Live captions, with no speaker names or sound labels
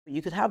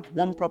You could have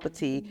one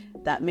property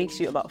that makes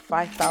you about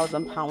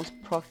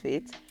 £5,000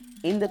 profit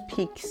in the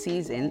peak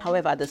season.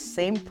 However, the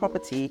same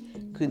property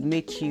could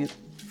make you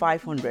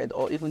 £500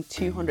 or even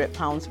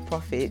 £200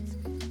 profit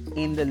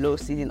in the low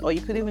season, or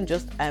you could even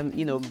just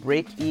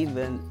break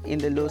even in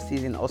the low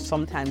season, or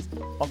sometimes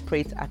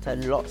operate at a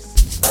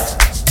loss.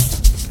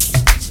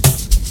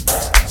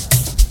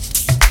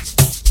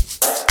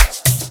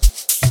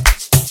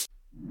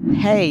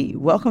 Hey,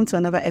 welcome to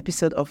another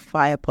episode of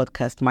Fire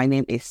Podcast. My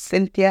name is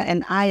Cynthia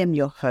and I am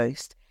your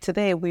host.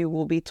 Today we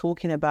will be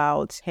talking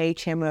about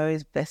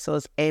HMOs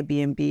versus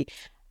Airbnb.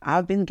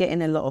 I've been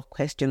getting a lot of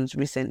questions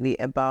recently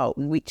about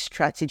which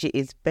strategy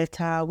is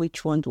better,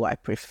 which one do I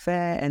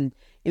prefer, and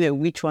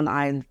which one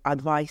I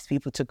advise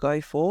people to go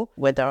for,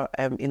 whether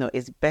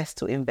it's best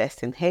to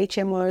invest in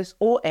HMOs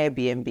or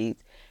Airbnbs.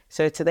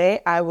 So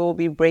today I will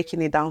be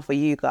breaking it down for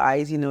you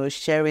guys,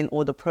 sharing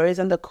all the pros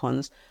and the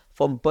cons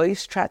for both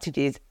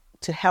strategies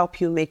to help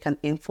you make an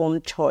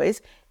informed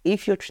choice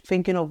if you're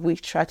thinking of which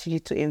strategy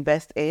to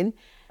invest in.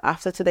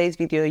 After today's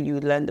video, you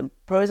learn the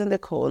pros and the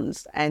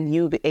cons, and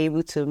you'll be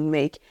able to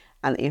make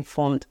an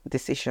informed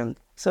decision.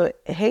 So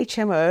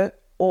HMO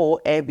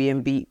or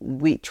Airbnb,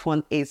 which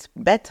one is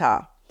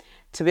better?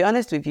 To be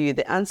honest with you,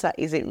 the answer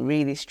isn't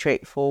really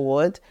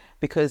straightforward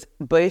because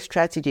both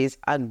strategies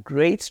are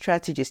great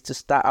strategies to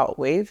start out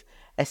with,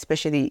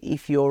 especially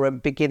if you're a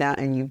beginner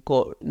and you've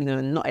got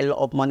not a lot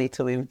of money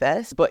to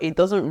invest. But it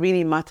doesn't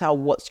really matter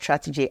what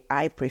strategy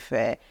I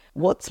prefer.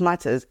 What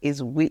matters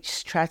is which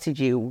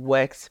strategy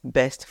works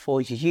best for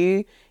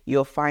you,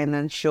 your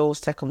financial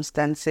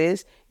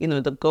circumstances,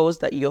 the goals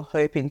that you're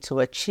hoping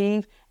to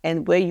achieve,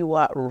 and where you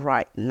are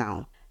right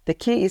now. The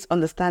key is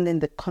understanding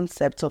the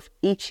concept of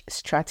each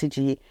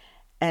strategy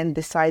and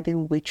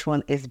deciding which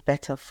one is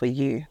better for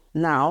you.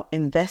 Now,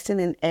 investing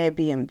in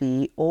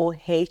Airbnb or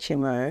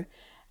HMO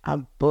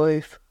are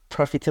both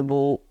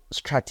profitable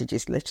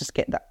strategies. Let's just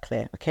get that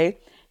clear,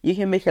 okay? You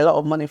can make a lot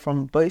of money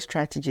from both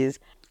strategies.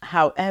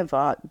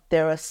 However,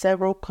 there are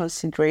several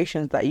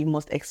considerations that you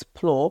must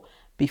explore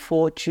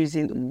before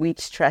choosing which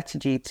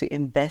strategy to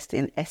invest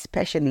in,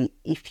 especially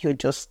if you're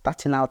just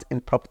starting out in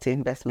property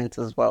investment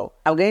as well.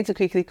 I'm going to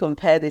quickly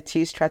compare the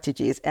two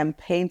strategies and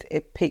paint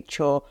a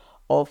picture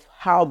of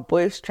how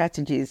both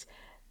strategies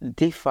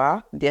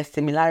differ, their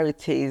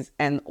similarities,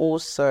 and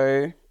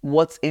also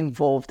what's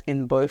involved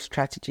in both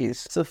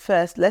strategies. So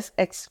first, let's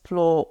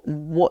explore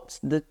what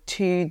the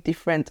two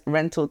different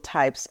rental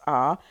types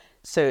are.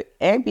 So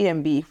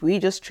Airbnb, if we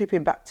just strip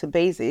it back to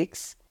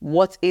basics,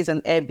 what is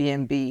an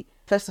Airbnb?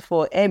 First of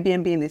all,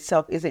 Airbnb in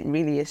itself isn't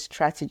really a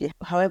strategy.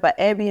 However,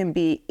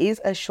 Airbnb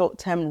is a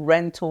short-term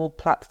rental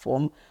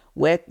platform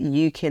where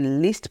you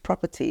can list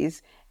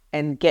properties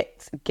and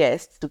get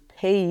guests to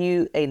pay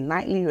you a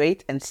nightly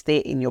rate and stay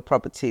in your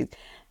properties.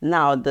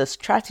 Now, the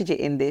strategy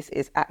in this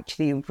is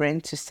actually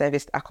rent to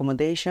serviced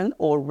accommodation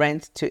or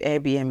rent to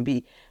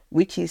Airbnb,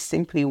 which is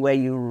simply where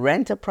you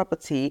rent a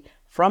property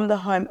from the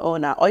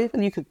homeowner, or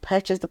even you could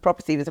purchase the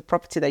property. If it's a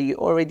property that you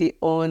already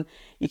own,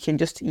 you can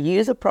just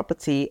use a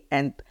property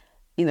and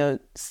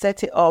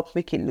set it up,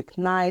 make it look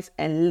nice,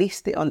 and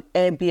list it on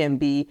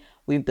Airbnb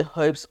with the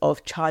hopes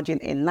of charging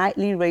a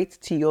nightly rate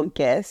to your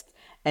guests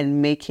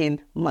and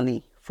making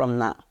money from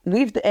that.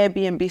 With the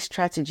Airbnb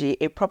strategy,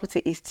 a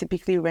property is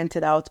typically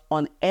rented out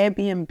on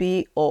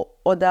Airbnb or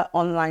other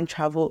online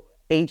travel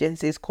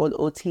agencies called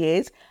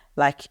OTAs,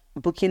 like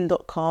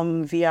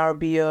Booking.com,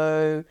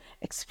 VRBO,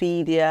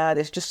 Expedia.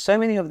 There's just so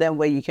many of them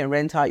where you can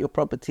rent out your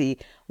property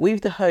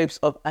with the hopes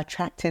of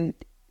attracting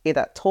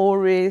either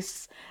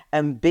tourists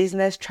and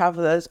business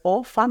travelers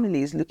or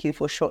families looking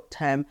for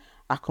short-term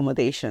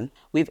accommodation.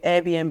 With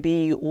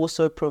Airbnb, you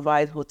also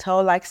provide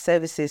hotel-like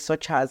services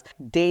such as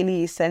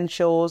daily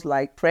essentials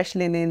like fresh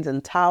linens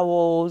and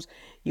towels.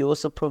 You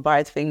also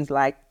provide things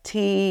like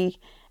tea.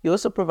 You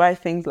also provide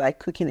things like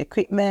cooking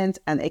equipment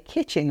and a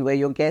kitchen where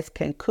your guests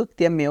can cook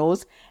their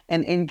meals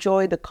and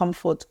enjoy the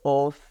comfort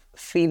of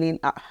feeling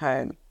at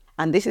home.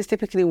 And this is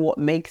typically what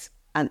makes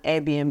an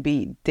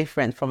Airbnb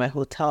different from a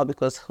hotel,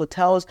 because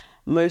hotels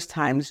most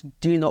times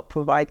do not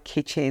provide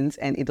kitchens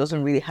and it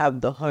doesn't really have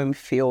the home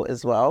feel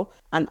as well.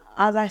 And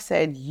as I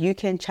said, you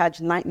can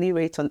charge nightly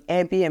rates on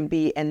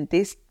Airbnb, and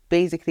this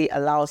basically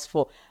allows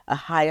for a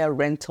higher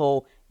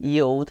rental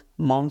yield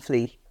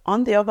monthly.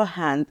 On the other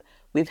hand,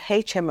 with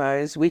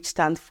HMOs, which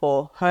stand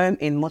for Home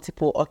in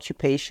Multiple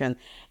Occupation,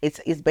 it's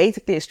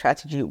basically a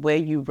strategy where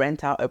you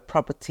rent out a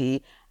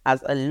property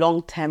as a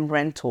long-term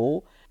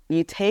rental.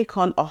 You take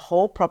on a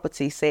whole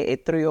property, say a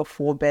 3 or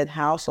 4 bed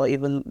house or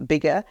even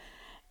bigger,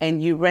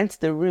 and you rent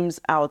the rooms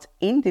out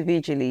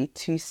individually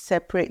to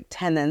separate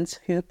tenants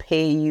who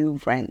pay you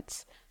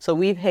rent. So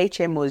with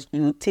HMOs,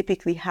 you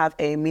typically have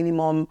a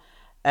minimum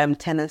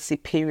tenancy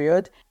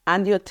period,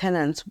 and your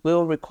tenants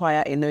will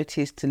require a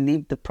notice to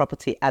leave the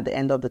property at the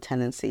end of the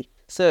tenancy.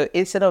 So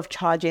instead of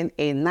charging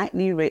a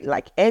nightly rate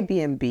like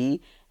Airbnb,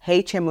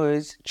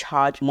 HMOs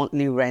charge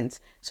monthly rent.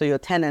 So your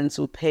tenants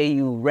will pay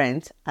you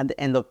rent at the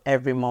end of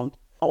every month.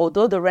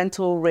 Although the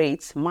rental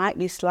rates might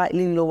be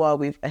slightly lower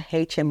with a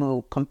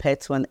HMO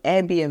compared to an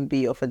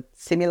Airbnb of a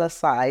similar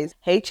size,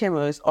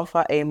 HMOs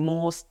offer a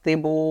more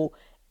stable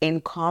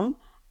income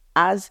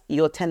as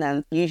your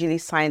tenants usually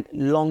sign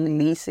long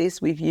leases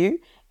with you,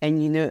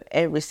 and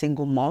every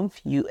single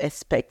month you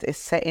expect a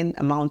certain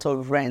amount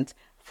of rent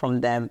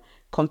from them,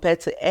 compared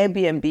to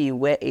Airbnb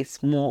where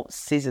it's more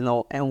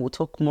seasonal, and we'll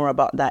talk more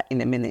about that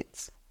in a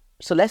minute.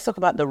 So let's talk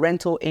about the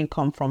rental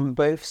income from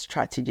both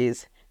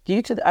strategies.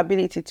 Due to the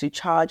ability to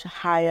charge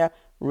higher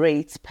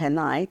rates per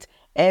night,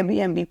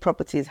 Airbnb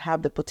properties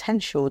have the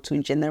potential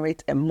to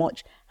generate a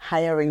much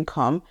higher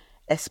income,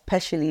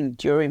 especially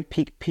during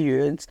peak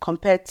periods,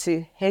 compared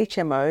to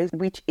HMOs,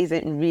 which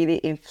isn't really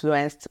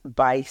influenced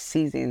by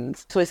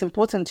seasons. So it's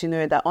important to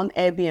know that on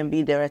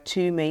Airbnb, there are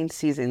two main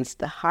seasons,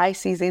 the high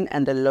season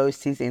and the low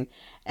season.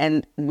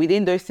 And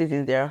within those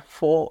seasons, there are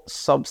 4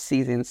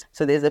 sub-seasons.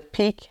 So there's a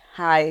peak,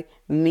 high,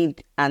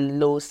 mid, and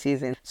low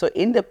season. So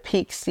in the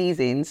peak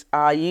seasons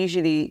are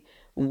usually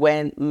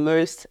when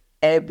most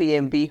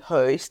Airbnb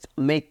hosts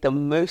make the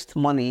most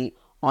money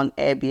on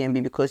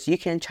Airbnb, because you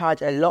can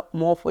charge a lot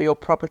more for your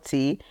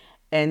property,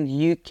 and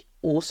you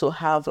also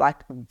have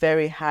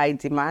very high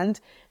demand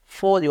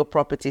for your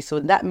property. So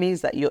that means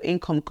that your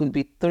income could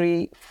be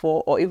 3,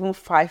 4, or even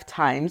 5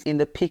 times in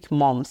the peak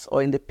months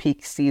or in the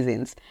peak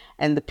seasons.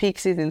 And the peak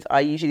seasons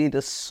are usually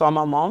the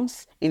summer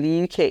months. In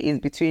the UK, is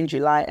between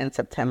July and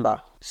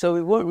September. So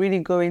we won't really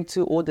go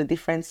into all the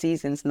different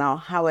seasons now.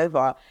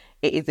 However,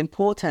 it is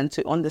important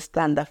to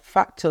understand that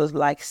factors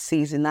like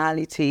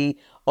seasonality,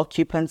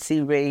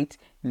 occupancy rate,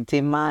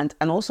 demand,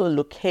 and also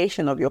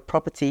location of your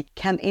property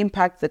can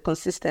impact the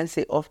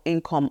consistency of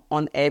income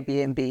on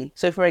Airbnb.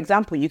 So for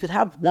example, you could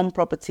have one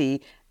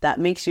property that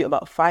makes you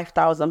about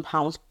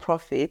 £5,000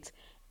 profit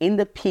in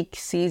the peak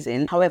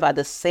season. However,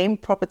 the same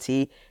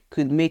property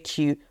could make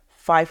you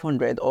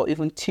 £500 or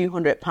even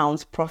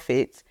 £200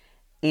 profit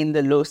in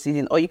the low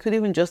season, or you could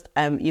even just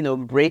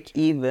break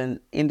even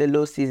in the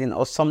low season,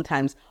 or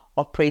sometimes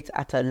operate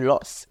at a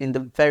loss in the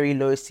very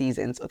low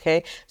seasons.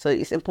 Okay, so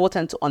it's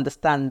important to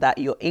understand that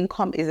your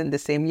income isn't the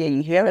same. Yeah,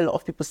 you hear a lot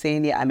of people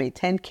saying, yeah, I made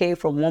 10k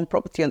from one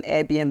property on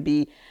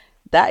Airbnb.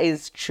 That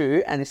is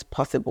true and it's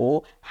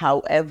possible.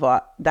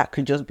 However, that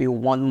could just be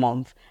 1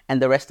 month,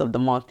 and the rest of the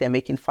month they're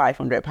making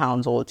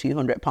 £500 or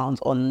 £200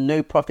 or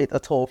no profit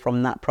at all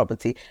from that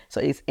property.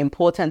 So it's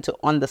important to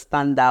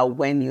understand that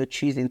when you're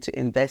choosing to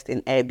invest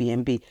in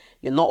Airbnb,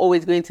 you're not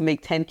always going to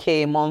make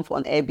 10k a month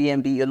on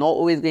Airbnb. You're not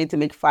always going to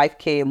make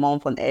 5k a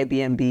month on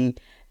Airbnb.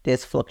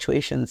 There's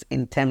fluctuations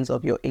in terms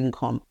of your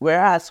income.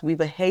 Whereas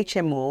with a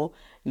HMO,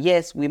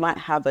 yes, we might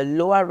have a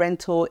lower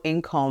rental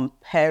income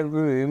per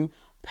room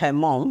per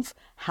month.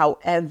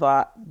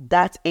 However,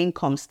 that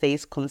income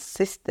stays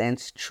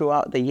consistent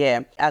throughout the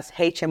year, as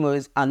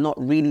HMOs are not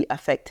really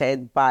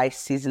affected by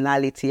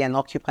seasonality and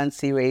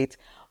occupancy rate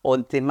or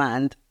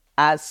demand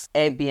as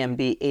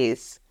Airbnb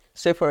is.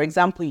 So for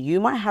example, you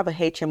might have a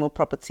HMO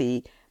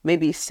property,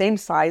 maybe same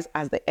size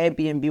as the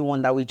Airbnb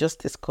one that we just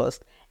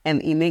discussed,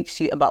 and it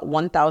makes you about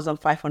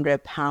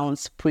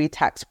 £1,500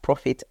 pre-tax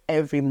profit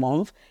every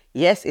month.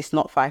 Yes, it's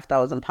not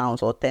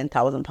 £5,000 or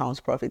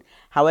 £10,000 profit.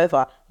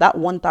 However, that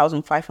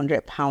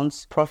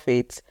 £1,500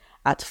 profit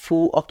at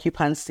full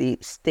occupancy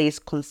stays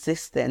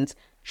consistent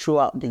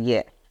throughout the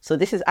year. So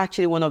this is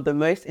actually one of the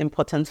most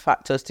important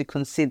factors to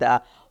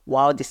consider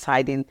while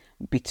deciding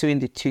between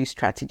the two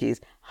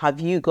strategies.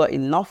 Have you got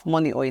enough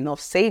money or enough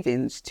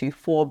savings to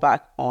fall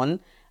back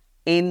on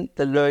in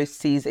the low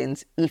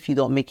seasons if you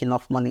don't make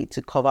enough money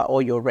to cover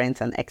all your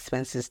rent and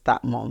expenses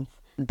that month?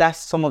 That's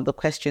some of the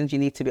questions you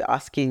need to be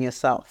asking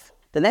yourself.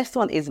 The next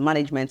one is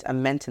management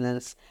and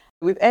maintenance.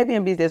 With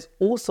Airbnb, there's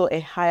also a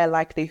higher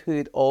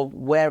likelihood of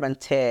wear and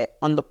tear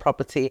on the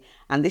property,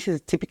 and this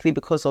is typically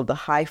because of the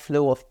high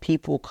flow of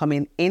people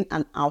coming in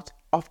and out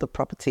of the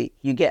property.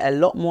 You get a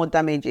lot more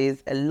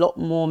damages, a lot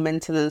more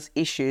maintenance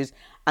issues,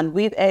 and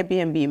with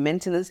Airbnb,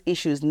 maintenance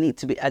issues need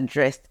to be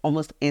addressed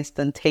almost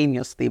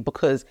instantaneously,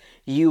 because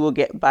you will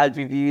get bad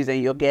reviews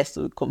and your guests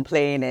will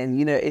complain,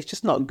 and it's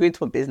just not good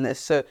for business.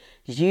 So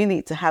you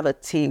need to have a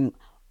team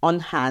on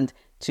hand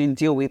to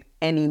deal with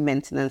any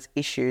maintenance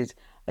issues.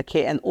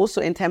 Okay, and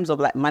also in terms of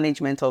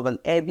management of an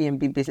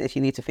Airbnb business,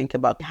 you need to think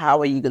about how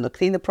are you going to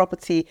clean the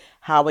property?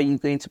 How are you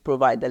going to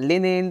provide the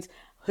linens?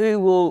 Who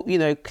will,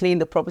 clean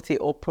the property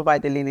or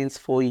provide the linens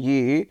for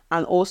you?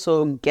 And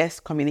also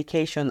guest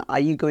communication. Are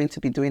you going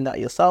to be doing that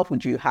yourself?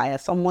 Would you hire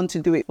someone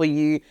to do it for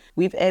you?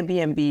 With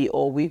Airbnb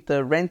or with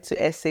the rent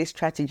to SA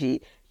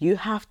strategy, you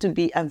have to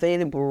be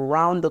available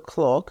round the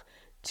clock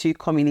to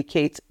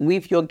communicate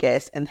with your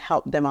guests and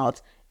help them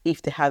out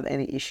if they have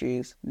any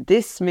issues.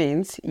 This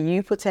means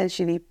you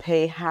potentially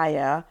pay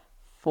higher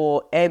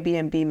for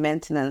Airbnb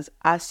maintenance,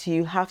 as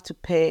you have to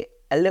pay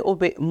a little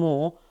bit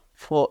more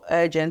for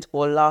urgent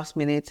or last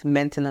minute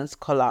maintenance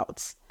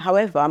callouts.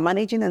 However,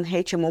 managing an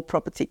HMO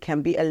property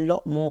can be a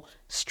lot more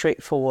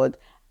straightforward,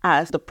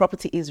 as the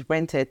property is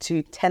rented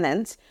to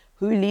tenants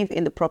who live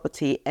in the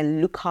property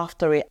and look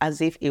after it as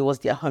if it was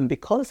their home,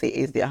 because it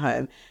is their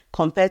home,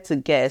 compared to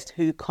guests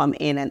who come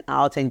in and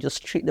out and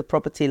just treat the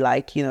property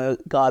like,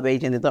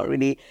 garbage, and they don't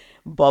really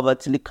bother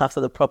to look after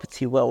the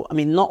property well. I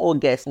mean, not all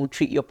guests will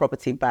treat your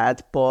property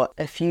bad, but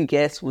a few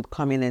guests would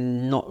come in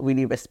and not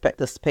really respect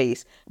the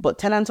space. But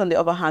tenants, on the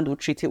other hand, will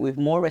treat it with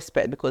more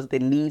respect because they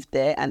live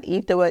there. And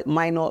if there were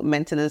minor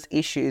maintenance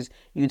issues,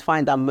 you'd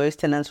find that most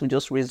tenants would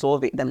just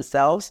resolve it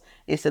themselves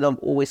instead of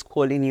always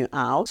calling you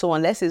out. So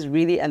unless it's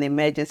really an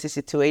emergency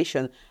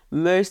situation,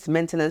 most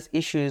maintenance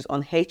issues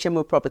on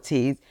HMO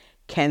properties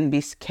can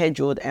be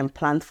scheduled and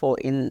planned for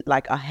in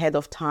ahead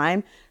of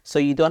time, so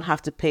you don't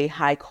have to pay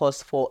high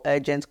costs for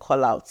urgent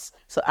call-outs.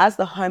 So as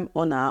the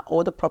homeowner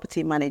or the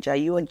property manager,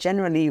 you are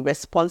generally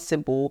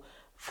responsible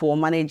for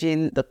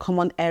managing the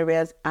common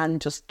areas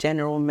and just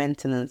general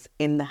maintenance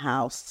in the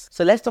house.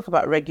 So let's talk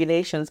about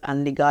regulations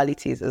and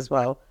legalities as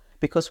well,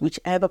 because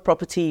whichever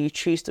property you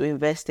choose to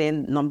invest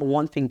in, number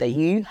one thing that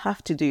you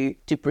have to do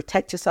to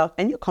protect yourself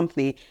and your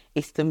company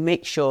is to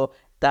make sure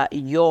that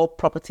your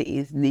property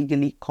is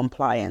legally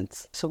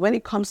compliant. So when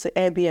it comes to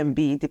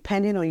Airbnb,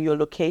 depending on your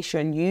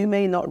location, you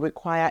may not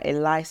require a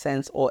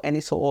license or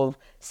any sort of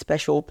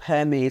special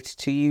permit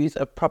to use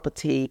a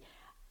property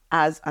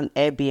as an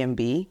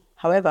Airbnb.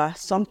 However,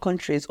 some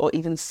countries or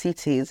even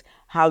cities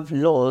have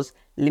laws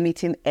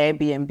limiting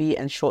Airbnb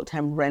and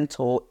short-term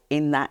rental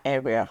in that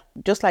area.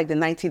 Just like the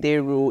 90-day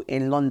rule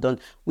in London,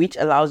 which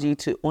allows you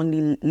to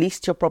only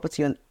list your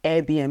property on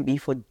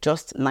Airbnb for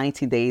just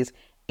 90 days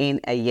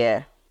in a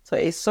year. So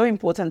it's so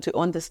important to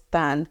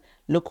understand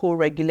local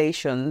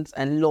regulations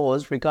and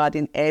laws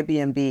regarding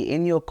Airbnb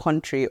in your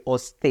country or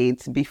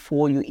state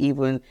before you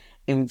even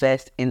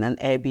invest in an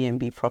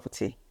Airbnb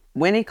property.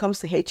 When it comes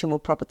to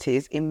HMO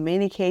properties, in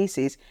many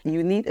cases,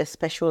 you need a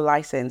special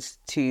license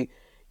to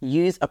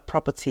use a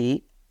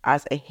property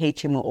as a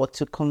HMO or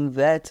to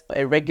convert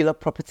a regular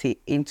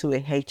property into a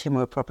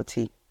HMO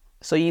property.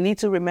 So you need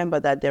to remember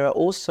that there are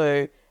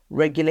also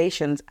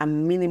regulations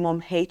and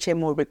minimum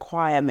HMO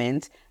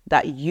requirements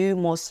that you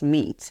must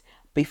meet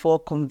before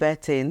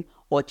converting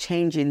or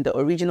changing the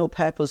original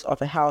purpose of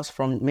a house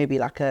from maybe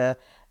a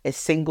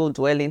single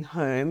dwelling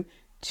home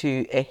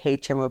to a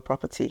HMO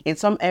property. In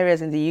some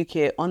areas in the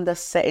UK, under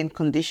certain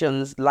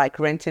conditions like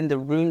renting the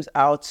rooms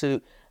out to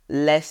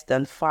less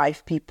than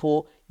 5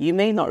 people, you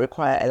may not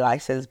require a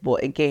license,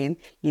 but again,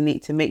 you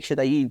need to make sure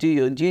that you do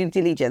your due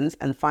diligence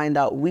and find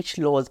out which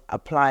laws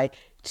apply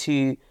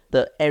to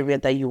the area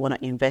that you want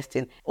to invest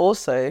in.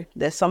 Also,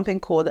 there's something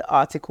called the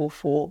Article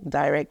 4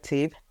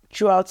 Directive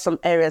throughout some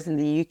areas in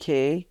the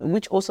UK,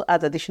 which also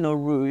adds additional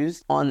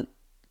rules on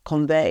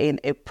converting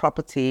a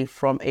property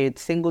from a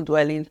single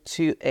dwelling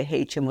to a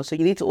HMO. So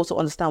you need to also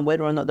understand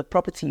whether or not the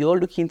property you're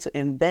looking to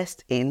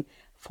invest in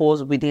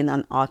falls within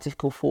an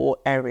Article 4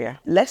 area.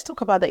 Let's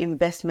talk about the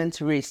investment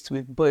risks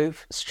with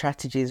both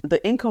strategies.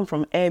 The income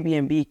from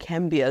Airbnb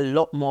can be a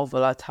lot more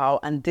volatile,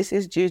 and this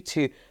is due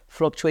to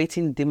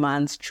fluctuating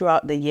demands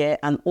throughout the year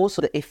and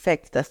also the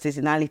effect that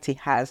seasonality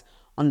has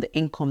on the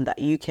income that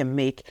you can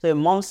make. So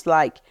months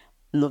like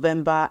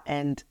November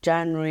and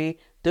January,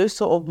 those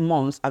sort of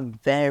months are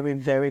very,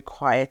 very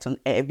quiet on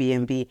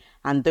Airbnb.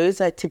 And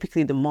those are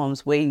typically the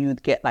months where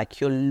you'd get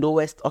your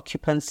lowest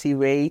occupancy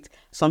rate.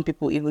 Some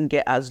people even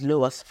get as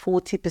low as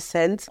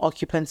 40%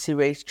 occupancy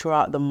rate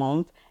throughout the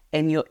month.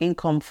 And your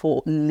income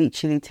for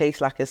literally takes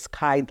a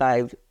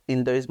skydive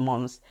in those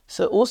months.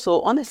 So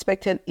also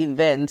unexpected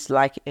events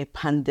like a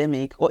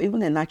pandemic or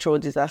even a natural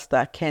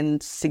disaster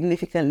can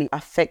significantly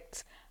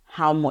affect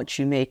how much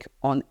you make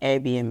on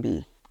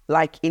Airbnb.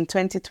 Like in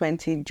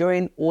 2020,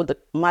 during all the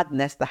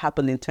madness that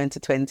happened in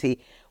 2020,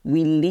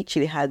 we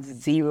literally had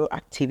zero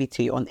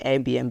activity on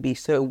Airbnb.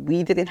 So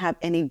we didn't have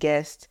any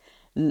guests,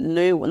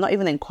 no, not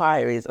even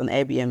inquiries on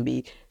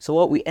Airbnb. So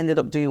what we ended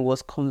up doing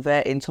was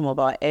converting some of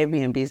our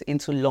Airbnbs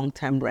into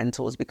long-term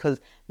rentals,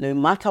 because no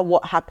matter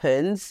what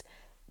happens,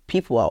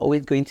 people are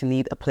always going to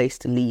need a place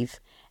to live.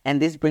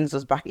 And this brings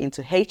us back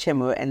into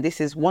HMO. And this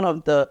is one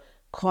of the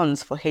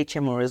cons for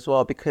HMO as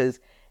well,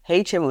 because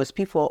HMOs,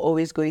 people are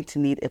always going to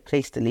need a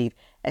place to live,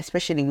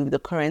 especially with the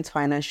current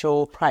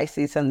financial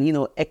crisis and,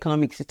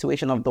 economic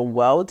situation of the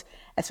world,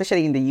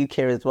 especially in the UK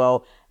as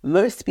well.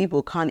 Most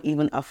people can't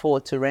even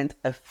afford to rent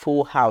a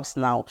full house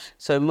now.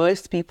 So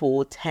most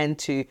people tend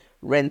to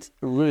rent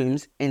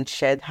rooms in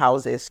shared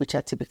houses, which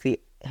are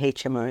typically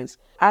HMOs.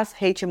 As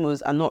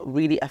HMOs are not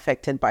really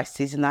affected by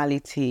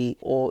seasonality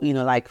or,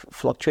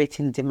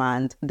 fluctuating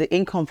demand, the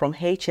income from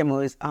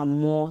HMOs are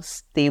more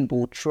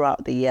stable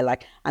throughout the year.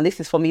 And this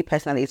is, for me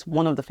personally, it's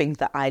one of the things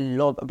that I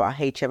love about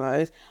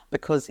HMOs,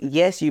 because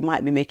yes, you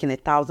might be making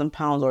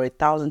 £1,000 or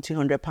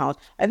 £1,200,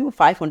 even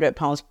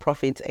 £500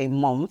 profit a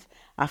month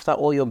after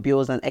all your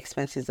bills and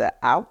expenses are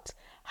out.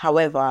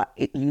 However,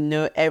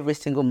 every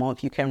single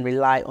month you can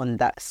rely on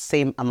that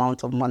same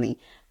amount of money,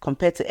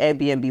 compared to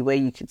Airbnb, where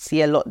you could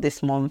see a lot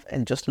this month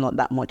and just not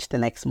that much the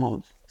next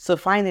month. So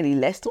finally,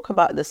 let's talk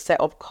about the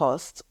setup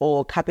costs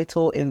or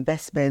capital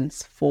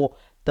investments for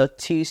the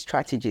two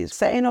strategies.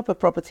 Setting up a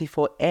property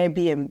for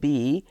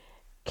Airbnb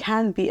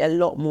can be a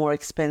lot more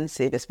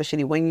expensive,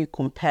 especially when you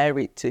compare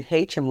it to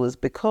HMOs,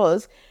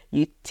 because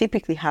you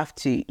typically have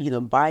to,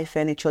 buy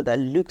furniture that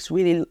looks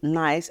really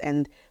nice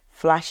and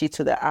flashy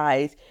to the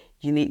eyes.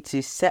 You need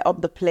to set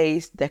up the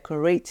place,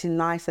 decorate it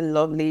nice and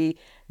lovely,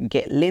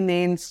 get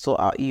linen, sort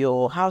out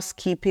your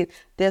housekeeping.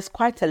 There's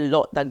quite a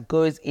lot that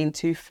goes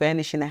into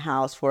furnishing a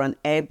house for an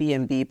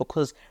Airbnb,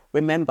 because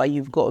remember,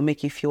 you've got to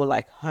make it feel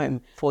like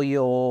home for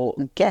your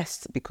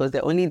guests, because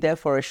they're only there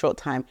for a short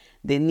time.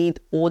 They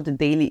need all the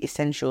daily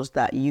essentials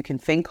that you can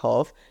think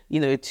of,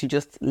 to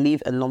just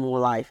live a normal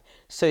life.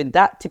 So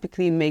that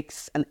typically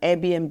makes an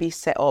Airbnb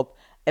setup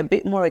a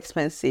bit more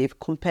expensive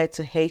compared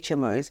to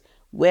HMOs,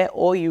 where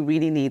all you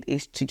really need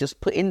is to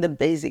just put in the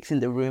basics in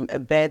the room: a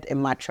bed, a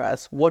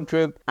mattress,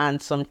 wardrobe, and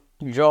some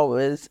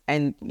drawers,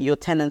 and your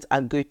tenants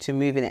are good to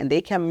move in, and they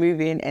can move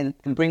in and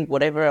bring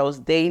whatever else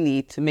they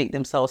need to make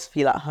themselves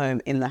feel at home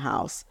in the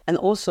house. And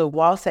also,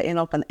 while setting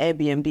up an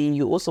Airbnb,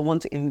 you also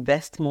want to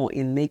invest more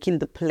in making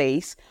the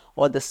place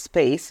or the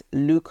space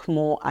look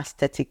more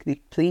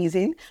aesthetically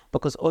pleasing,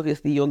 because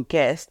obviously your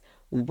guests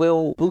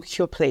will book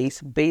your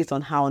place based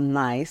on how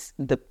nice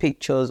the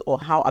pictures or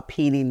how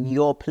appealing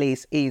your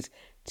place is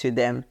to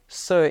them.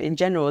 So in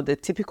general, the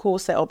typical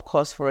setup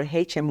cost for a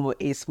HMO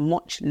is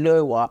much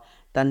lower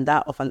than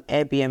that of an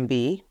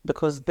Airbnb,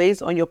 because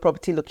based on your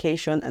property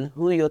location and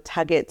who your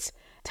target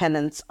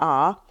tenants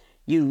are,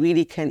 you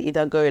really can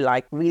either go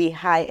like really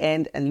high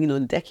end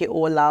and deck it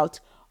all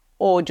out,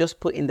 or just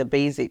put in the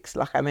basics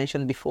like I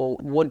mentioned before: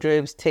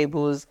 wardrobes,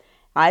 tables.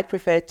 I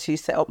prefer to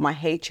set up my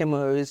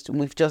HMOs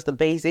with just the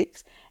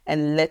basics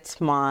and let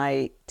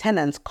my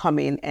tenants come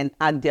in and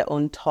add their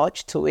own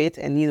touch to it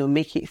and,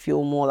 make it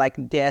feel more like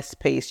their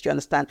space. Do you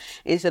understand?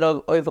 Instead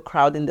of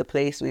overcrowding the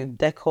place with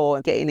decor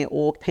and getting it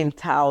all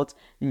pimped out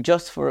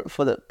just for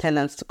the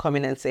tenants to come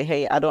in and say,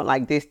 hey, I don't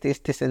like this,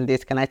 and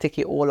this. Can I take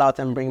it all out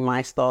and bring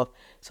my stuff?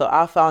 So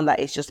I found that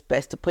it's just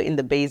best to put in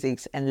the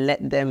basics and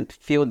let them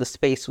fill the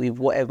space with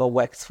whatever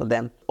works for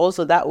them.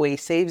 Also, that way it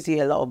saves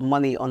you a lot of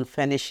money on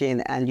furnishing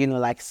and,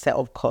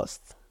 setup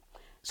costs.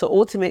 So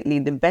ultimately,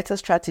 the better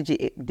strategy,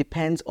 it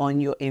depends on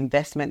your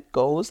investment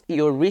goals,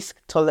 your risk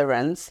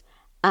tolerance,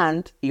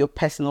 and your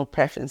personal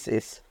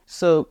preferences.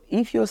 So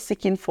if you're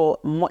seeking for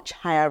much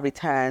higher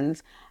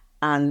returns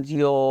and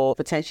you're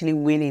potentially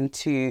willing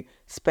to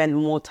spend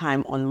more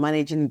time on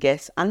managing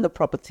guests and the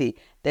property,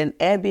 then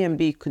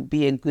Airbnb could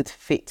be a good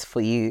fit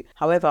for you.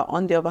 However,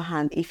 on the other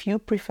hand, if you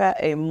prefer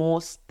a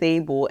more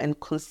stable and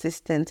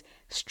consistent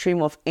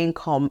stream of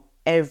income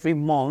every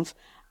month,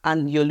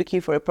 and you're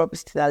looking for a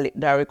property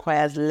that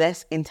requires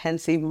less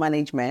intensive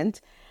management,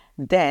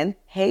 then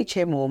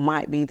HMO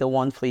might be the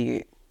one for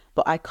you.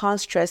 But I can't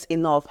stress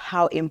enough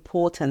how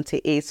important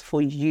it is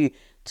for you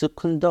to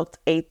conduct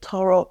a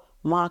thorough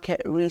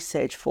market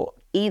research for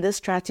either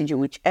strategy,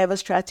 whichever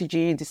strategy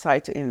you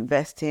decide to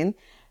invest in.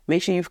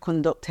 Make sure you've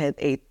conducted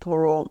a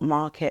thorough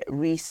market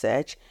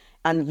research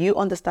and you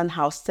understand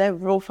how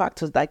several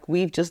factors like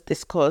we've just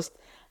discussed,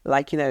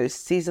 like,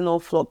 seasonal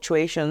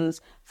fluctuations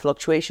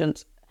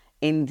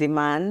in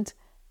demand,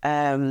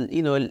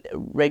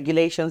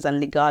 regulations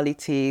and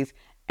legalities,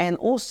 and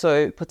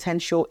also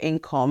potential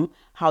income,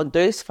 how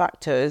those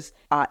factors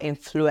are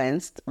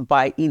influenced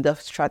by either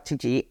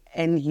strategy,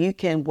 and you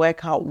can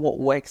work out what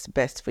works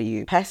best for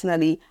you.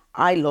 Personally,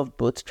 I love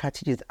both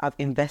strategies. I've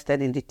invested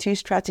in the two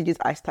strategies.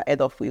 I started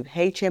off with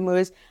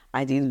HMOs.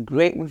 I did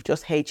great with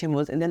just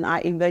HMOs, and then I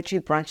eventually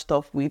branched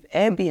off with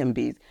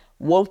Airbnbs.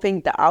 One thing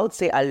that I would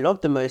say I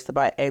love the most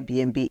about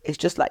Airbnb is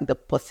just like the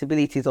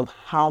possibilities of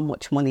how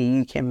much money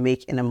you can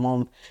make in a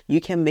month. You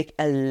can make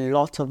a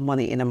lot of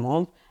money in a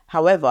month.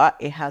 However,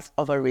 it has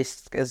other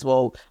risks as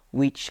well,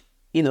 which,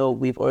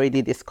 we've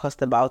already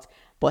discussed about.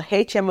 But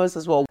HMOs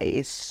as well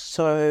is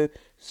so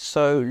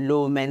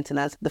low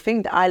maintenance. The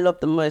thing that I love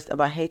the most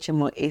about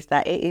HMO is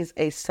that it is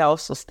a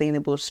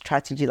self-sustainable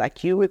strategy.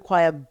 Like, you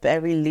require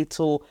very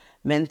little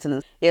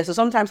maintenance. Yeah, so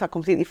sometimes I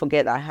completely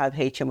forget I have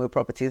HMO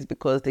properties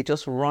because they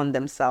just run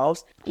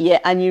themselves. Yeah,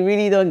 and you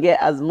really don't get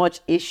as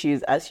much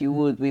issues as you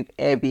would with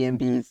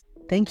Airbnbs.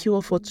 Thank you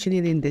all for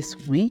tuning in this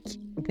week.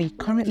 We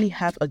currently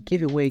have a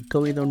giveaway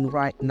going on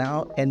right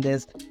now, and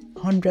there's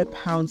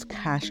 £100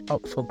 cash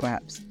up for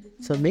grabs.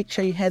 So make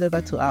sure you head over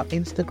to our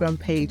Instagram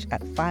page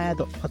at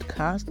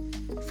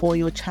fire.podcast for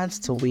your chance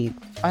to win.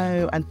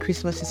 Oh, and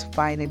Christmas is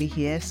finally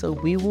here, so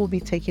we will be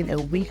taking a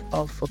week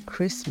off for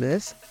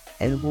Christmas,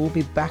 and we'll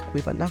be back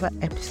with another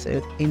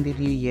episode in the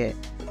new year.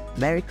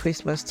 Merry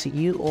Christmas to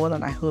you all,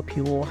 and I hope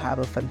you all have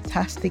a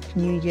fantastic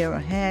new year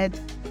ahead.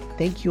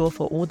 Thank you all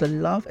for all the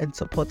love and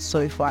support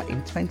so far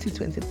in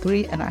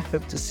 2023, and I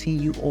hope to see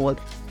you all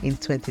in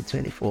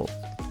 2024.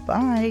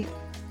 Bye.